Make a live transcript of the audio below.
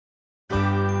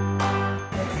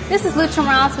This is Lucha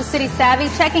Morales with City Savvy,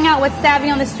 checking out what's savvy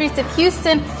on the streets of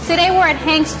Houston. Today we're at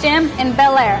Hank's Gym in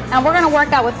Bel Air, and we're going to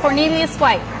work out with Cornelius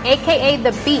White, aka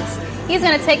The Beast. He's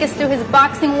going to take us through his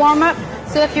boxing warm-up,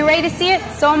 so if you're ready to see it,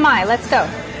 so am I. Let's go.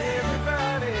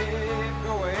 Everybody,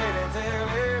 go ahead and tell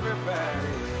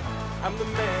everybody, I'm the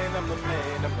man, I'm the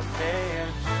man, I'm the man.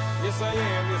 Yes I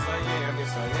am, yes I am,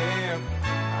 yes I am.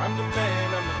 I'm the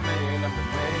man, I'm the man, I'm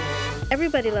the man.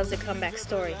 Everybody loves a comeback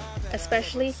story,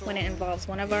 especially when it involves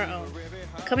one of our own.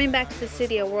 Coming back to the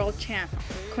city a world champ,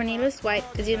 Cornelius White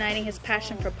is uniting his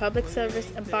passion for public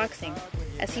service and boxing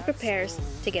as he prepares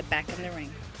to get back in the ring.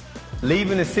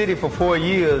 Leaving the city for 4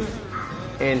 years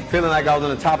and feeling like I was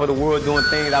on the top of the world doing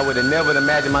things I would have never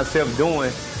imagined myself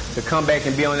doing, to come back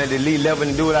and be on that elite level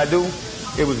and do what I do,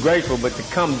 it was grateful. But to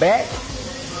come back,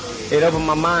 it opened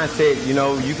my mindset, you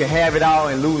know, you can have it all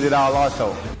and lose it all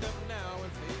also.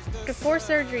 After 4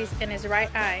 surgeries in his right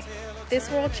eye, this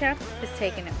world champ is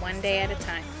taking it one day at a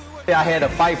time. I had a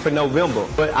fight for November,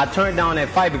 but I turned down that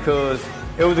fight because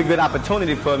it was a good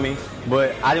opportunity for me,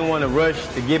 but I didn't want to rush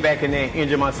to get back in there and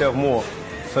injure myself more.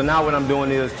 So now what I'm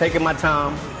doing is taking my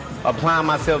time, applying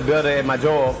myself better at my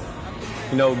job,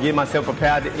 you know, get myself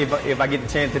prepared if I get the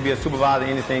chance to be a supervisor or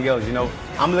anything else, you know.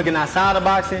 I'm looking outside of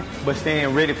boxing, but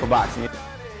staying ready for boxing.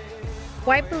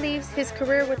 White believes his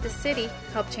career with the city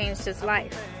helped change his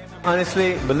life.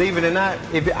 Honestly, believe it or not,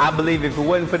 I believe if it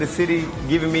wasn't for the city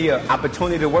giving me an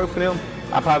opportunity to work for them,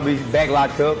 I'd probably be back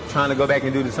locked up, trying to go back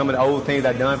and do some of the old things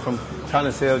I've done, from trying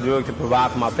to sell drugs to provide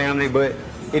for my family, but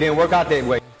it didn't work out that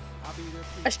way.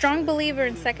 A strong believer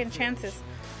in second chances,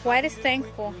 White is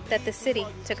thankful that the city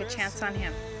took a chance on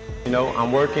him. You know,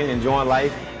 I'm working, enjoying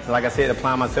life, and like I said,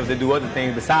 applying myself to do other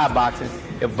things besides boxing.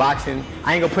 If boxing,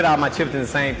 I ain't gonna put out my chips in the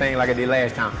same thing like I did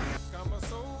last time.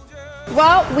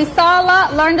 Well, we saw a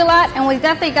lot, learned a lot, and we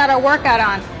definitely got our workout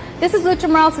on. This is Lucha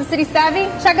Morales with City Savvy.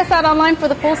 Check us out online for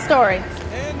the full story.